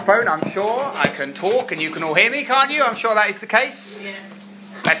Phone, I'm sure I can talk and you can all hear me, can't you? I'm sure that is the case. Yeah.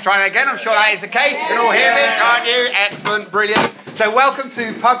 Let's try that again. I'm sure that is the case. You can all hear me, can't you? Excellent, brilliant. So welcome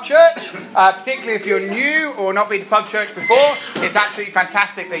to Pub Church, particularly if you're new or not been to Pub Church before. It's absolutely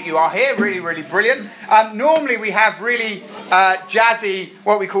fantastic that you are here, really, really brilliant. Normally we have really jazzy,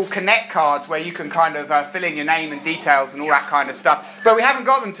 what we call connect cards, where you can kind of fill in your name and details and all that kind of stuff. But we haven't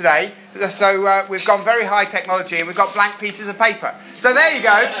got them today, so we've gone very high technology and we've got blank pieces of paper. So there you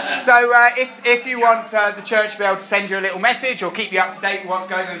go. So if you want the church to be able to send you a little message or keep you up to date with what's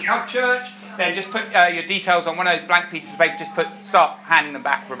going on in Pub Church, then just put your details on one of those blank pieces of paper. Just start handing them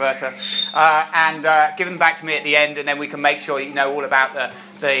back, Roberta, and give them back to me at the end, and then we can make sure you know all about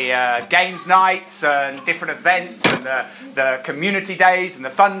the games nights and different events and the community days and the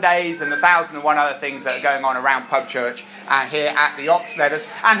fun days and the 1,001 other things that are going on around Pub Church and here at the Oxledders.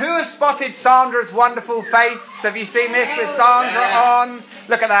 And who has spotted Sandra's wonderful face? Have you seen this with Sandra on?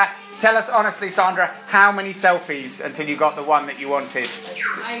 Look at that. Tell us honestly, Sandra, how many selfies until you got the one that you wanted?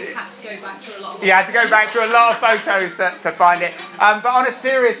 I had to go back to a lot of You had to go back to a lot of photos to find it. But on a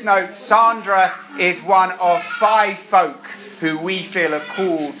serious note, Sandra is one of 5 folk who we feel are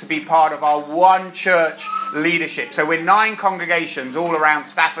called to be part of our one church leadership. So we're 9 congregations all around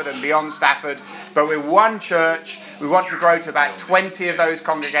Stafford and beyond Stafford, but we're one church. We want to grow to about 20 of those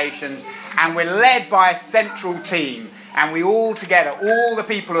congregations, and we're led by a central team. And we all together, all the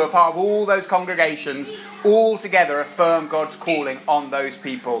people who are part of all those congregations, all together affirm God's calling on those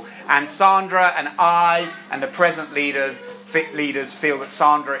people. And Sandra and I and the present leaders feel that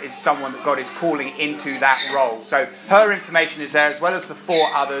Sandra is someone that God is calling into that role. So her information is there, as well as the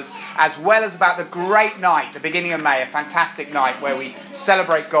 4 others, as well as about the great night, the beginning of May, a fantastic night where we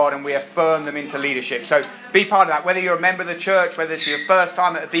celebrate God and we affirm them into leadership. So be part of that. Whether you're a member of the church, whether it's your first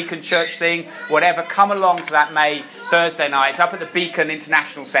time at a Beacon Church thing, whatever, come along to that May Thursday night. It's up at the Beacon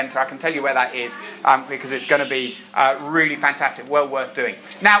International Centre. I can tell you where that is because it's going to be really fantastic, well worth doing.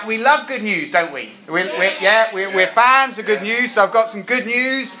 Now, we love good news, don't we? We're fans of good news, so I've got some good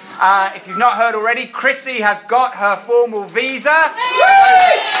news. If you've not heard already, Chrissy has got her formal visa.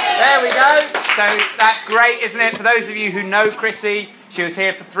 There we go. So that's great, isn't it? For those of you who know Chrissy, she was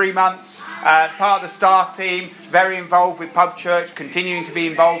here for 3 months, part of the staff team, very involved with Pub Church, continuing to be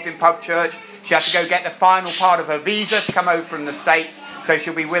involved in Pub Church. She had to go get the final part of her visa to come over from the States, so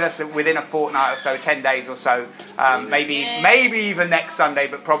she'll be with us within a fortnight or so, 10 days or so, maybe even next Sunday,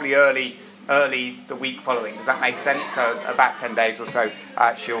 but probably early the week following. Does that make sense? So about 10 days or so,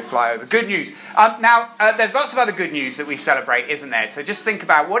 she'll fly over. Good news. Now, there's lots of other good news that we celebrate, isn't there? So just think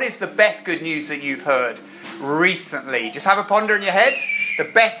about what is the best good news that you've heard recently. Just have a ponder in your head. The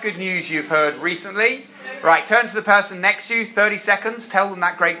best good news you've heard recently. Right, turn to the person next to you, 30 seconds, tell them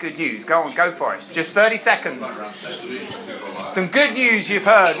that great good news. Go on, go for it. Just 30 seconds. Some good news you've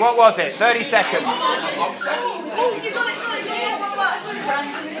heard. What was it? 30 seconds. Oh, you got it.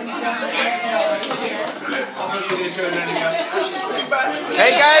 There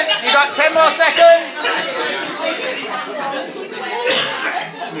you go. You got 10 more seconds.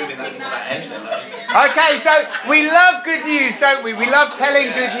 Okay, so we love good news, don't we? We love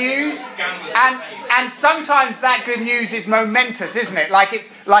telling good news, and sometimes that good news is momentous, isn't it? Like it's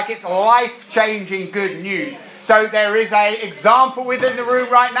life-changing good news. So there is an example within the room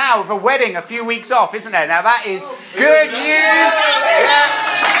right now of a wedding a few weeks off, isn't there? Now that is good news. Yeah.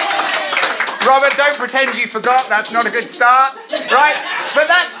 Robert, don't pretend you forgot. That's not a good start, right? But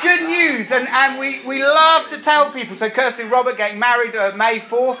that's good news, and we love to tell people. So Kirsty and Robert getting married May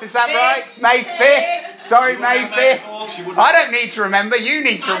 4th, is that right? May 5th. Sorry, May 5th. I don't need to remember. You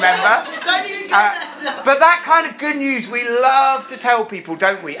need to remember. Don't even get that. But that kind of good news we love to tell people,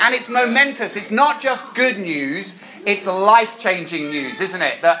 don't we? And it's momentous. It's not just good news. It's life-changing news, isn't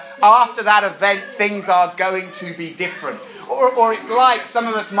it? That after that event, things are going to be different. Or it's like, some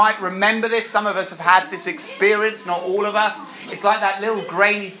of us might remember this, some of us have had this experience, not all of us. It's like that little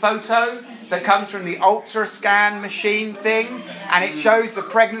grainy photo that comes from the ultrasound machine thing, and it shows the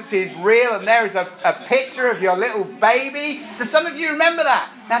pregnancy is real, and there is a picture of your little baby. Do some of you remember that?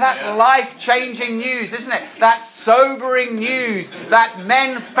 Now that's life-changing news, isn't it? That's sobering news. That's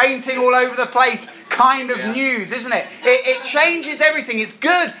men fainting all over the place kind of news, isn't it? It changes everything. It's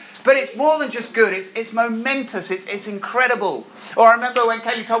good. But it's more than just good. It's momentous. It's incredible. Or I remember when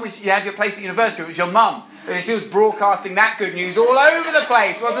Kelly told me you had your place at university, it was your mum. She was broadcasting that good news all over the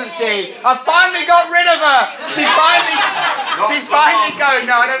place, wasn't she? I finally got rid of her. She's finally going.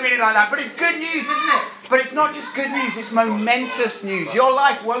 No, I don't mean it like that. But it's good news, isn't it? But it's not just good news, it's momentous news. Your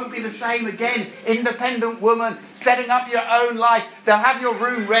life won't be the same again. Independent woman, setting up your own life. They'll have your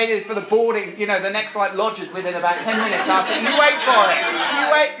room ready for the boarding, the next lodgers within about 10 minutes after. You wait for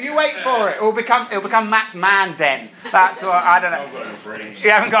it. You wait for it. It'll become Matt's man den. That's what, I don't know.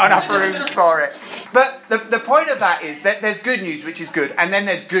 You haven't got enough rooms for it. But the point of that is that there's good news, which is good, and then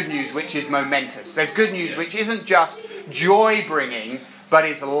there's good news, which is momentous. There's good news, which isn't just joy-bringing, but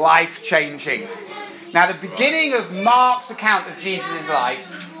is life-changing. Now, the beginning of Mark's account of Jesus'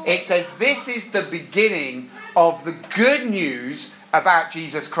 life, it says this is the beginning of the good news about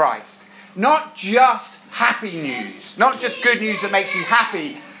Jesus Christ. Not just happy news, not just good news that makes you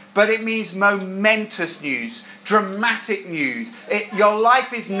happy, but it means momentous news, dramatic news. Your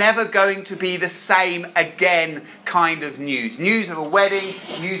life is never going to be the same again kind of news. News of a wedding,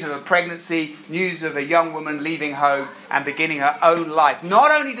 news of a pregnancy, news of a young woman leaving home and beginning her own life.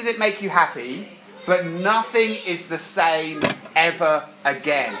 Not only does it make you happy, but nothing is the same ever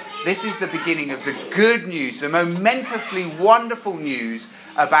again. This is the beginning of the good news, the momentously wonderful news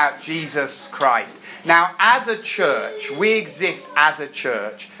about Jesus Christ. Now, as a church, we exist as a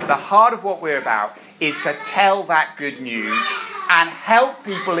church. The heart of what we're about is to tell that good news and help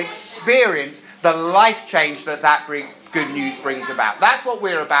people experience the life change that good news brings about. That's what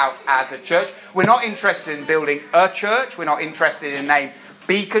we're about as a church. We're not interested in building a church. We're not interested in name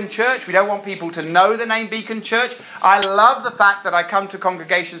Beacon Church. We don't want people to know the name Beacon Church. I love the fact that I come to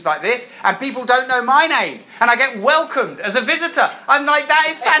congregations like this and people don't know my name and I get welcomed as a visitor. I'm like, that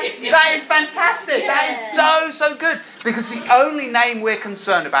is fantastic. That is so good. Because the only name we're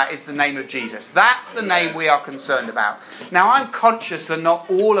concerned about is the name of Jesus. That's the name we are concerned about. Now, I'm conscious that not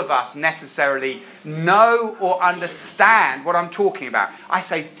all of us necessarily know or understand what I'm talking about. I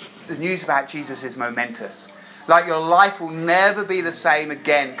say the news about Jesus is momentous. Like your life will never be the same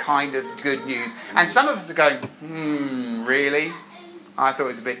again kind of good news. And some of us are going, really? I thought it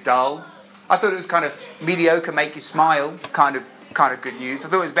was a bit dull. I thought it was kind of mediocre, make you smile kind of good news. I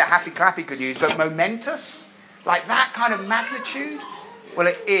thought it was a bit happy, clappy good news. But momentous? Like that kind of magnitude? Well,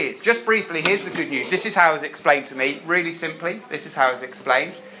 it is. Just briefly, here's the good news. This is how it was explained to me. Really simply, this is how it was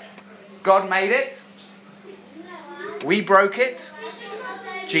explained. God made it. We broke it.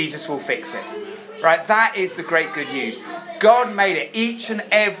 Jesus will fix it. Right, that is the great good news. God made it, each and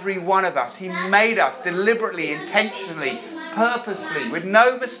every one of us. He made us deliberately, intentionally, purposefully, with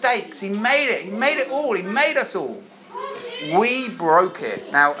no mistakes. He made it. He made it all. He made us all. We broke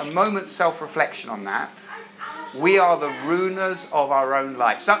it. Now, a moment's self-reflection on that. We are the ruiners of our own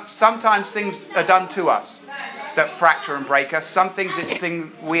life. Sometimes things are done to us that fracture and break us. Some things it's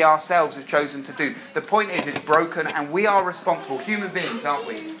things we ourselves have chosen to do. The point is it's broken and we are responsible. Human beings, aren't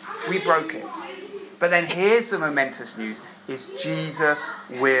we? We broke it. But then here's the momentous news, is Jesus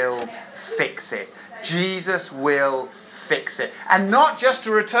will fix it. Jesus will fix it. And not just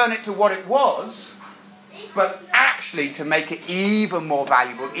to return it to what it was, but actually to make it even more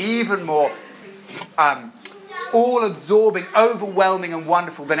valuable, even more all-absorbing, overwhelming and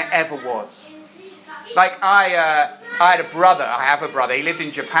wonderful than it ever was. Like I have a brother, he lived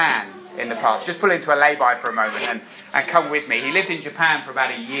in Japan in the past. Just pull into a lay-by for a moment and come with me. He lived in Japan for about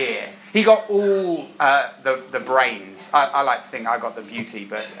a year. He got all the brains. I like to think I got the beauty,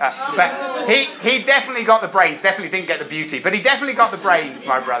 but he definitely got the brains. Definitely didn't get the beauty, but he definitely got the brains,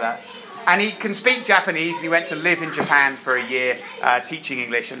 my brother. And he can speak Japanese, and he went to live in Japan for a year, teaching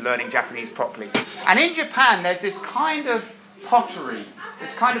English and learning Japanese properly. And in Japan, there's this kind of pottery,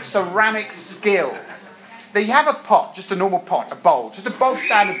 this kind of ceramic skill. That you have a pot, just a normal pot, a bowl, just a bog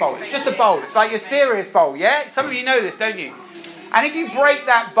standard bowl. It's just a bowl. It's like your cereal bowl, yeah? Some of you know this, don't you? And if you break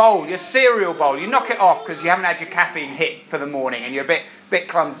that bowl, your cereal bowl, you knock it off because you haven't had your caffeine hit for the morning and you're a bit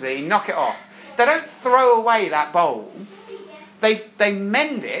clumsy, you knock it off. They don't throw away that bowl. They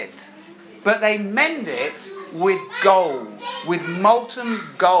mend it, but they mend it with gold, with molten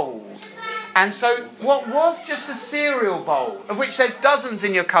gold. And so what was just a cereal bowl, of which there's dozens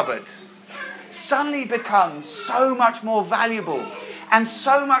in your cupboard, suddenly becomes so much more valuable and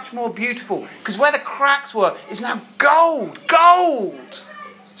so much more beautiful. Because where the cracks were is now gold.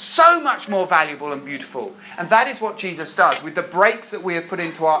 So much more valuable and beautiful. And that is what Jesus does with the breaks that we have put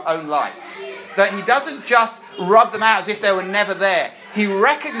into our own life. That he doesn't just rub them out as if they were never there. He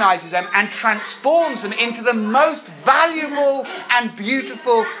recognizes them and transforms them into the most valuable and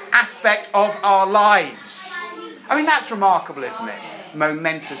beautiful aspect of our lives. I mean, that's remarkable, isn't it?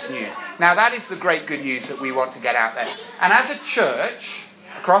 Momentous news. Now, that is the great good news that we want to get out there. And as a church,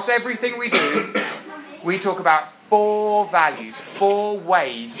 across everything we do, we talk about 4 values, 4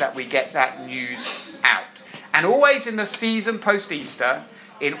 ways that we get that news out. And always in the season post-Easter,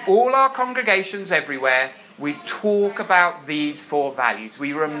 in all our congregations everywhere, we talk about these 4 values.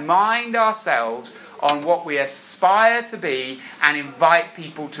 We remind ourselves on what we aspire to be and invite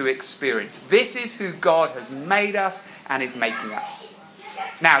people to experience. This is who God has made us and is making us.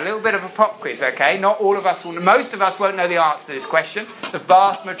 Now, a little bit of a pop quiz, okay? Not all of us will, most of us won't know the answer to this question. The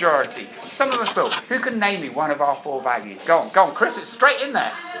vast majority. Some of us will. Who can name me one of our 4 values? Go on, Chris, it's straight in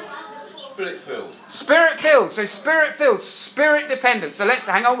there. Spirit-filled. Spirit-filled. So spirit-filled, spirit-dependent. So let's,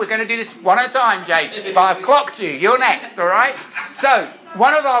 hang on, we're going to do this one at a time, Jay. But I've clocked you. You're next, all right? So,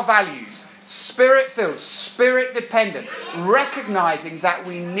 one of our values, spirit-filled, spirit-dependent, recognizing that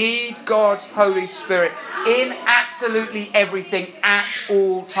we need God's Holy Spirit in absolutely everything at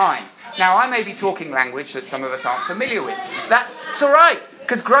all times. Now, I may be talking language that some of us aren't familiar with. That's all right,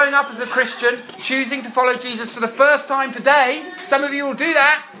 because growing up as a Christian, choosing to follow Jesus for the first time today, some of you will do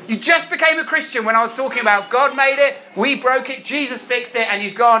that. You just became a Christian when I was talking about God made it, we broke it, Jesus fixed it, and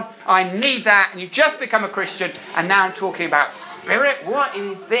you've gone, I need that, and you've just become a Christian, and now I'm talking about Spirit. What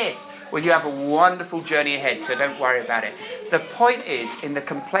is this? Well, you have a wonderful journey ahead, so don't worry about it. The point is, in the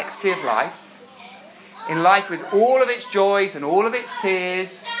complexity of life, in life with all of its joys and all of its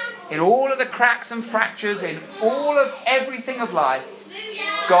tears, in all of the cracks and fractures, in all of everything of life,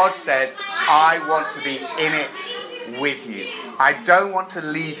 God says, I want to be in it with you. I don't want to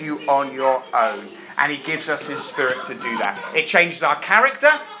leave you on your own. And he gives us his Spirit to do that. It changes our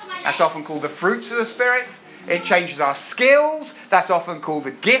character. That's often called the fruits of the Spirit. It changes our skills. That's often called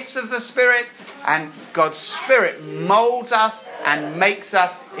the gifts of the Spirit. And God's Spirit molds us and makes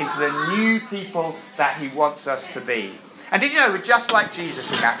us into the new people that he wants us to be. And did you know we're just like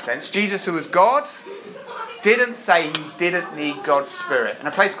Jesus in that sense? Jesus, who was God, didn't say he didn't need God's Spirit. In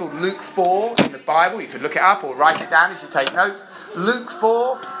a place called Luke 4 in the Bible, you could look it up or write it down as you take notes. Luke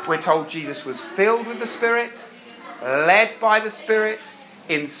 4, we're told Jesus was filled with the Spirit, led by the Spirit,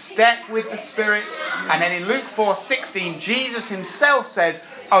 in step with the Spirit. And then in Luke 4:16, Jesus himself says,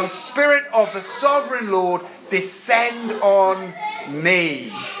 O Spirit of the sovereign Lord, descend on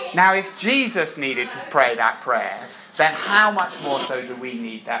me. Now, if Jesus needed to pray that prayer, then how much more so do we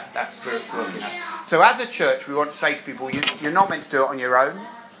need that Spirit's work in us? So as a church, we want to say to people, you're not meant to do it on your own.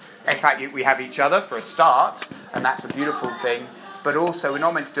 In fact, we have each other for a start, and that's a beautiful thing. But also, we're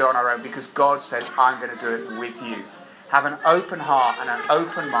not meant to do it on our own because God says, I'm going to do it with you. Have an open heart and an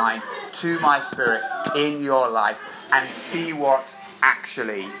open mind to my Spirit in your life and see what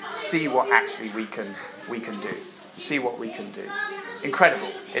actually we can do. See what we can do.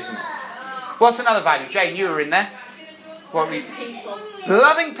 Incredible, isn't it? What's another value? Jane, you were in there. People.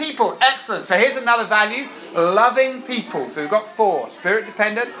 Loving people. Excellent. So here's another value. Loving people. So we've got 4. Spirit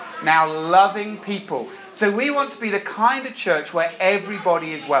dependent. Now loving people. So we want to be the kind of church where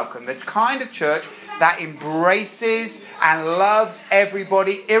everybody is welcome. The kind of church that embraces and loves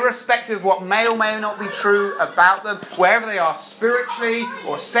everybody, irrespective of what may or may not be true about them, wherever they are spiritually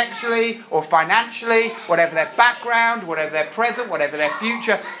or sexually or financially, whatever their background, whatever their present, whatever their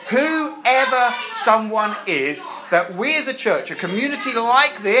future, whoever someone is, that we as a church, a community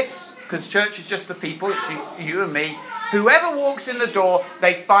like this, because church is just the people, it's you and me, whoever walks in the door,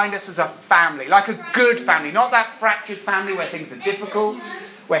 they find us as a family, like a good family, not that fractured family where things are difficult,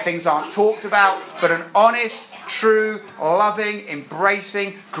 where things aren't talked about, but an honest, true, loving,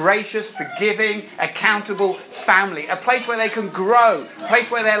 embracing, gracious, forgiving, accountable family. A place where they can grow, a place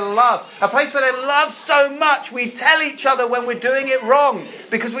where they're loved, a place where they love so much we tell each other when we're doing it wrong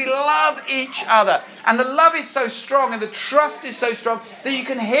because we love each other. And the love is so strong and the trust is so strong that you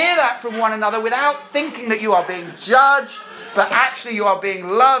can hear that from one another without thinking that you are being judged, but actually you are being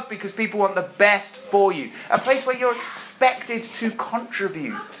loved because people want the best for you. A place where you're expected to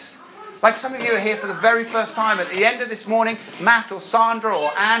contribute. Like some of you are here for the very first time. At the end of this morning, Matt or Sandra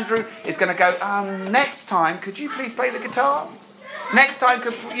or Andrew is going to go, next time, could you please play the guitar? Next time,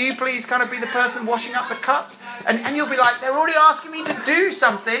 could you please kind of be the person washing up the cups? And you'll be like, they're already asking me to do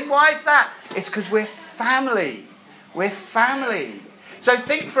something. Why is that? It's because we're family. We're family. So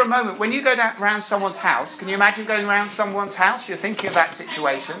think for a moment, when you go around someone's house, can you imagine going around someone's house? You're thinking of that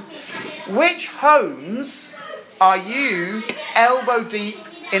situation. Which homes are you elbow deep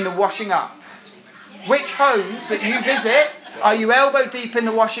in the washing up? Which homes that you visit are you elbow deep in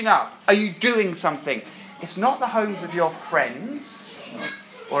the washing up? Are you doing something? It's not the homes of your friends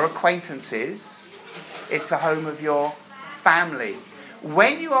or acquaintances. It's the home of your family.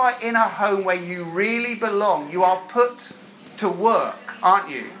 When you are in a home where you really belong, you are put to work, aren't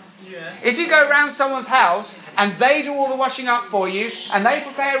you? Yeah. If you go around someone's house and they do all the washing up for you and they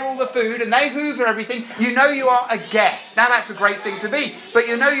prepare all the food and they hoover everything, you know you are a guest. Now that's a great thing to be, but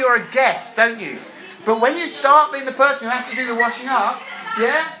you know you're a guest, don't you? But when you start being the person who has to do the washing up,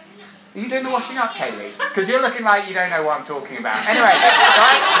 Yeah? Are you doing the washing up, Kaylee? Because you're looking like you don't know what I'm talking about. Anyway,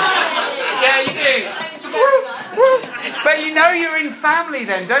 right? Yeah, you do. But you know you're in family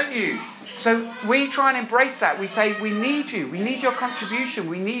then, don't you? So we try and embrace that. We say, we need you. We need your contribution.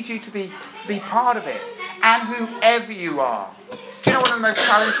 We need you to be part of it. And whoever you are. Do you know one of the most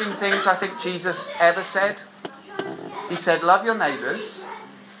challenging things I think Jesus ever said? He said, love your neighbours.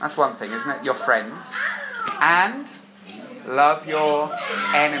 That's one thing, isn't it? Your friends. And love your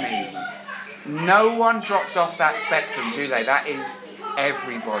enemies. No one drops off that spectrum, do they? That is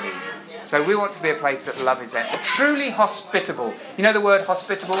everybody. So we want to be a place that love is truly hospitable. You know the word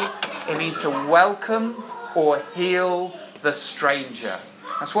hospitable? It means to welcome or heal the stranger.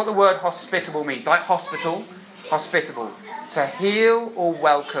 That's what the word hospitable means. Like hospital, hospitable. To heal or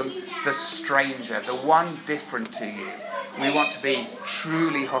welcome the stranger, the one different to you. We want to be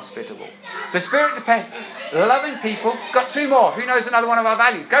truly hospitable. So spirit dependent, loving people. Got two more. Who knows another one of our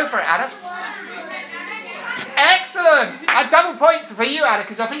values? Go for it, Adam. Excellent! Double points for you, Adam,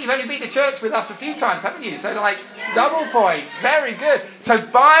 because I think you've only been to church with us a few times, haven't you? So, double points. Very good. So,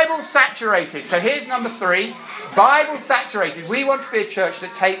 Bible saturated. So, here's number 3. Bible saturated. We want to be a church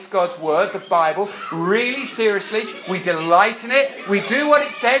that takes God's word, the Bible, really seriously. We delight in it. We do what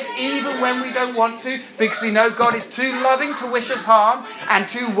it says, even when we don't want to, because we know God is too loving to wish us harm and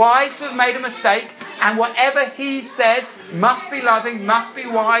too wise to have made a mistake. And whatever he says must be loving, must be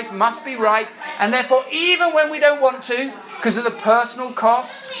wise, must be right. And therefore, even when we don't want to, because of the personal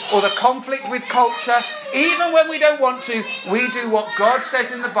cost or the conflict with culture, even when we don't want to, we do what God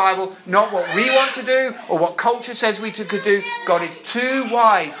says in the Bible, not what we want to do or what culture says we could do. God is too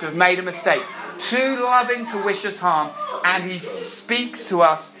wise to have made a mistake, too loving to wish us harm, and he speaks to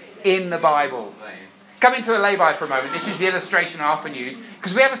us in the Bible. Coming to a lay-by for a moment, this is the illustration I often use,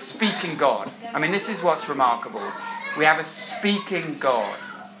 because we have a speaking God. I mean, this is what's remarkable. We have a speaking God.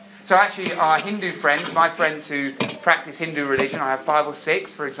 So actually, our Hindu friends, my friends who practice Hindu religion, I have 5 or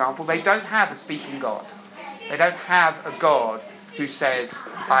 6, for example, they don't have a speaking God. They don't have a God who says,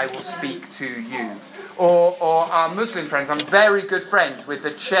 I will speak to you. Or our Muslim friends, I'm very good friends with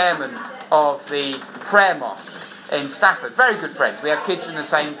the chairman of the prayer mosque in Stafford. Very good friends. We have kids in the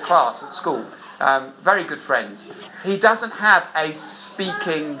same class at school. Very good friends. He doesn't have a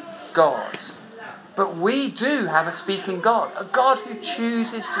speaking God. But we do have a speaking God. A God who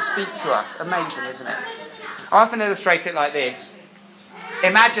chooses to speak to us. Amazing, isn't it? I often illustrate it like this.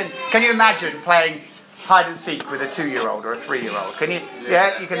 Can you imagine playing hide and seek with a 2-year-old or a 3-year-old? Can you?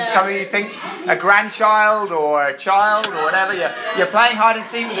 Yeah, you can. Some of you think a grandchild or a child or whatever. You're playing hide and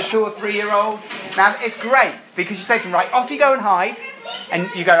seek with a 2 or 3-year-old. Now, it's great because you say to them, right, off you go and hide. And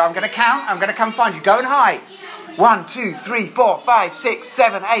you go, I'm going to count, I'm going to come find you. Go and hide. 1, 2, 3, 4, 5, 6,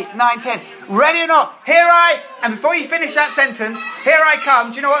 7, 8, 9, 10. Ready or not? And before you finish that sentence, here I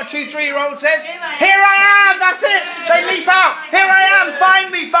come. Do you know what a 2, 3-year-old says? Here I am. That's it. They leap out. Here I am.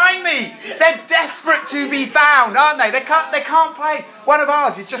 Find me. They're desperate to be found, aren't they? They can't play. One of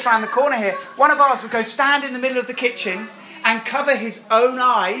ours is just around the corner here. One of ours would go stand in the middle of the kitchen and cover his own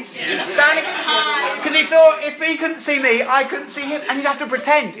eyes, standing, because he thought if he couldn't see me, I couldn't see him, and he'd have to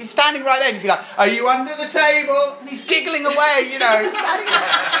pretend. He's standing right there, and he'd be like, are you under the table? And he's giggling away, standing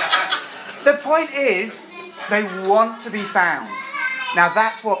there. The point is, they want to be found. Now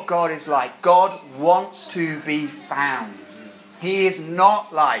that's what God is like. God wants to be found. He is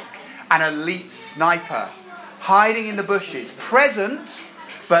not like an elite sniper, hiding in the bushes, present,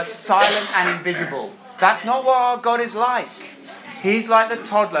 but silent and invisible. That's not what our God is like. He's like the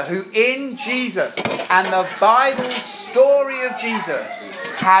toddler who in Jesus and the Bible story of Jesus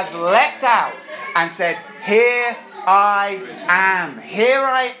has leapt out and said, here I am. Here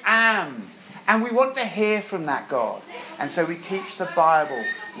I am. And we want to hear from that God. And so we teach the Bible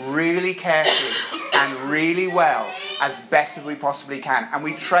really carefully and really well as best as we possibly can. And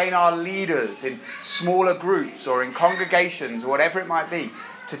we train our leaders in smaller groups or in congregations or whatever it might be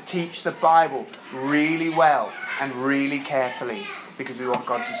to teach the Bible really well and really carefully because we want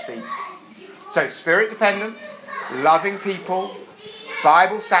God to speak. So, spirit dependent, loving people,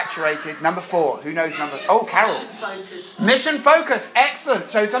 Bible saturated. Number 4. Who knows number? Oh, Carol. Mission focus. Excellent.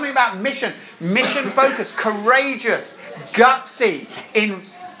 So something about mission. Mission focus. Courageous. Gutsy. In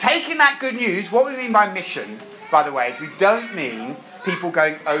taking that good news, what we mean by mission, by the way, is we don't mean people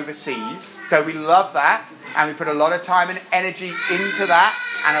going overseas, though we love that and we put a lot of time and energy into that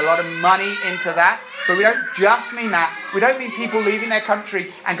and a lot of money into that. But we don't just mean that. We don't mean people leaving their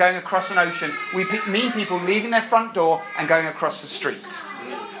country and going across an ocean. We mean people leaving their front door and going across the street.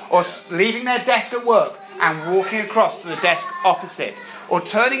 Or leaving their desk at work and walking across to the desk opposite. Or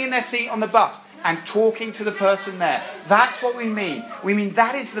turning in their seat on the bus and talking to the person there. That's what we mean. We mean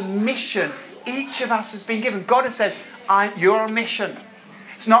that is the mission each of us has been given. God has said, you're on mission.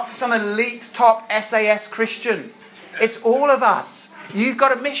 It's not for some elite top SAS Christian. It's all of us. You've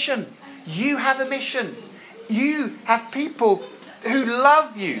got a mission. You have a mission. You have people who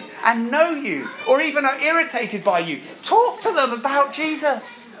love you and know you, or even are irritated by you. Talk to them about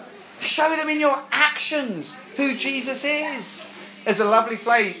Jesus. Show them in your actions who Jesus is. There's a lovely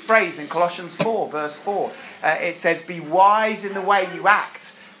phrase in Colossians 4, verse 4. It says, be wise in the way you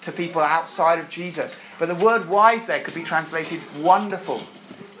act to people outside of Jesus. But the word wise there could be translated wonderful.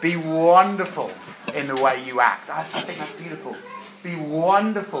 Be wonderful in the way you act. I think that's beautiful. Be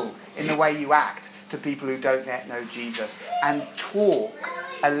wonderful in the way you act to people who don't yet know Jesus, and talk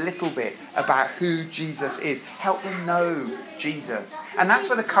a little bit about who Jesus is. Help them know Jesus. And that's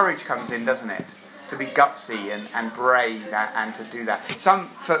where the courage comes in, doesn't it? To be gutsy and brave and to do that.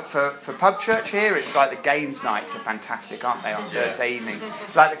 For pub church here, it's like the games nights are fantastic, aren't they, on Thursday evenings?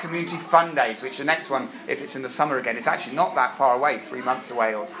 Like the community fun days, which the next one, if it's in the summer again, it's actually not that far away, 3 months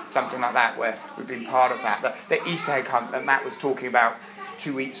away or something like that, where we've been part of that. The Easter egg hunt that Matt was talking about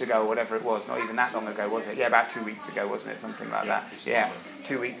 2 weeks ago, or whatever it was, not even that long ago, was it? Yeah, about 2 weeks ago, wasn't it? Something like that. Yeah,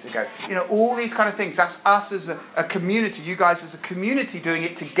 2 weeks ago. You know, all these kind of things. That's us as a community, you guys as a community doing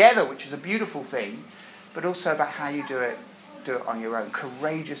it together, which is a beautiful thing, but also about how you do it on your own.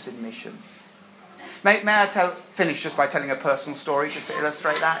 Courageous in mission. May I finish just by telling a personal story, just to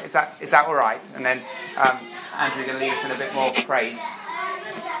illustrate that? Is that all right? And then Andrew, you're going to lead us in a bit more praise.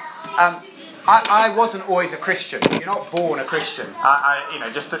 I wasn't always a Christian. You're not born a Christian.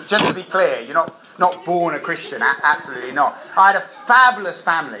 Just to be clear, you're not born a Christian. Absolutely not. I had a fabulous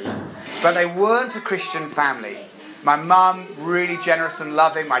family, but they weren't a Christian family. My mum, really generous and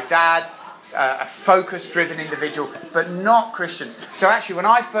loving. My dad, a focused, driven individual, but not Christians. So actually, when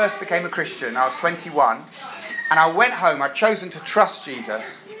I first became a Christian, I was 21, and I went home. I'd chosen to trust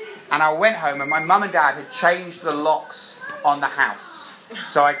Jesus, and I went home, and my mum and dad had changed the locks on the house,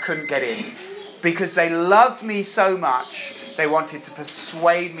 so I couldn't get in. Because they loved me so much, they wanted to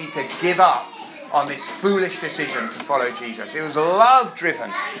persuade me to give up on this foolish decision to follow Jesus. It was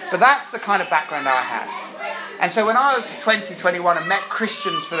love-driven. But that's the kind of background I had. And so when I was 20, 21 and met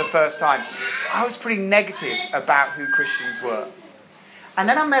Christians for the first time, I was pretty negative about who Christians were. And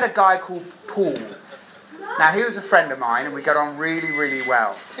then I met a guy called Paul. Now, he was a friend of mine, and we got on really, really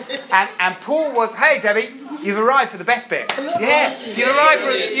well. And Paul was, hey, Debbie, you've arrived for the best bit. Yeah, you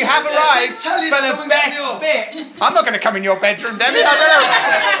have arrived for the best bit. I'm not going to come in your bedroom, Debbie.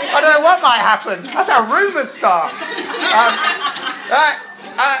 I don't know what might happen. That's how rumours start.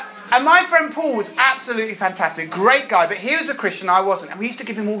 And my friend Paul was absolutely fantastic. Great guy, but he was a Christian, I wasn't. And we used to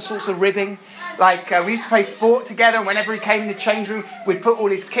give him all sorts of ribbing. Like, we used to play sport together, and whenever he came in the change room, we'd put all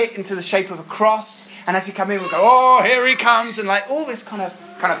his kit into the shape of a cross. And as he came in, we'd go, oh, here he comes, and like all this kind of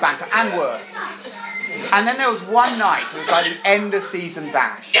banter, and worse. And then there was one night, it was like the end of season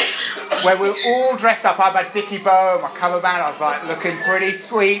bash, where we were all dressed up. I had Dickie Bow, my cover band. I was like looking pretty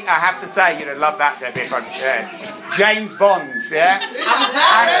sweet. I have to say, you'd love that, Debbie. James Bond, yeah.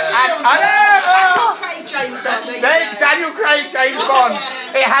 Daniel Craig, James Bond.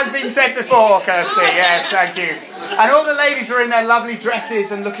 It has been said before, Kirsty. Yes, thank you. And all the ladies were in their lovely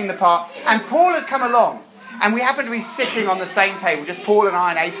dresses and looking the part. And Paul had come along. And we happened to be sitting on the same table, just Paul and I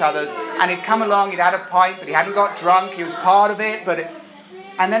and 8 others. And he'd come along, he'd had a pint, but he hadn't got drunk. He was part of it.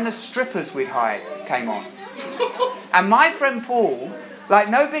 And then the strippers we'd hired came on. And my friend Paul, like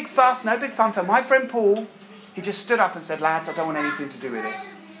no big fuss, no big fun for my friend Paul, he just stood up and said, lads, I don't want anything to do with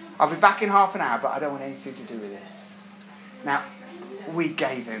this. I'll be back in half an hour, but I don't want anything to do with this. Now, we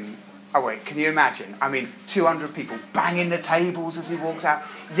gave him... Oh wait, can you imagine? I mean, 200 people banging the tables as he walks out.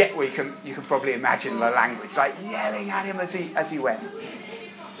 Yet you can probably imagine the language, like yelling at him as he went.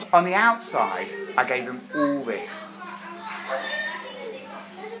 On the outside, I gave him all this.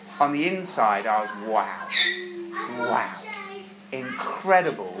 On the inside, I was wow,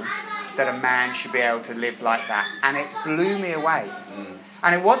 incredible that a man should be able to live like that, and it blew me away.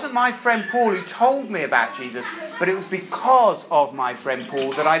 And it wasn't my friend Paul who told me about Jesus, but it was because of my friend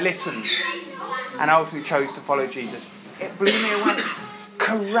Paul that I listened and ultimately chose to follow Jesus. It blew me away.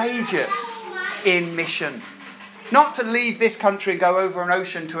 Courageous in mission. Not to leave this country and go over an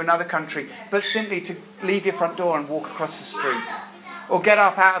ocean to another country, but simply to leave your front door and walk across the street. Or get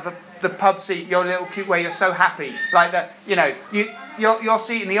up out of the pub seat, your little cute, where you're so happy. Like that, your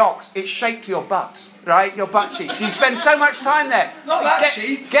seat in the Ox, it's shaped to your butt. Right, your butt cheeks. You spend so much time there. Not that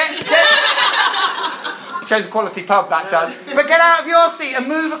cheap. Shows a quality pub, that does. But get out of your seat and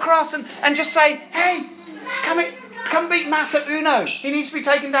move across and just say, hey, Come beat Matt at Uno. He needs to be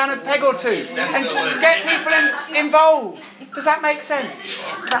taken down a peg or two. And get people involved. Does that make sense?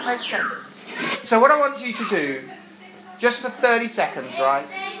 Does that make sense? So what I want you to do, just for 30 seconds, right?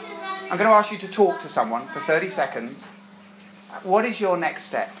 I'm going to ask you to talk to someone for 30 seconds. What is your next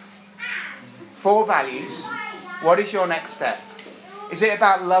step? 4 values. What is your next step? Is it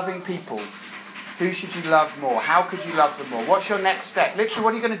about loving people? Who should you love more? How could you love them more? What's your next step? Literally,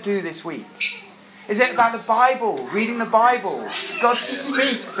 what are you going to do this week? Is it about the Bible? Reading the Bible? God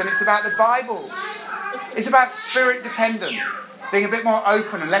speaks and it's about the Bible. It's about spirit dependent. Being a bit more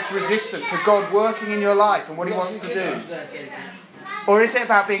open and less resistant to God working in your life and what He wants to do. Or is it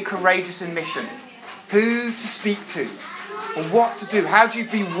about being courageous in mission? Who to speak to? Or what to do? How do you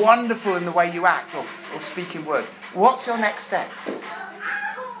be wonderful in the way you act or speak in words? What's your next step?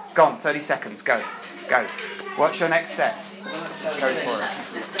 Go on, 30 seconds, go. Go. What's your next step? Go for it.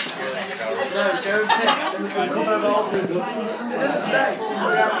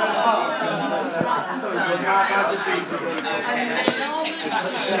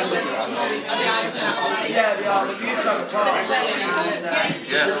 Yeah, they are. The views like a park.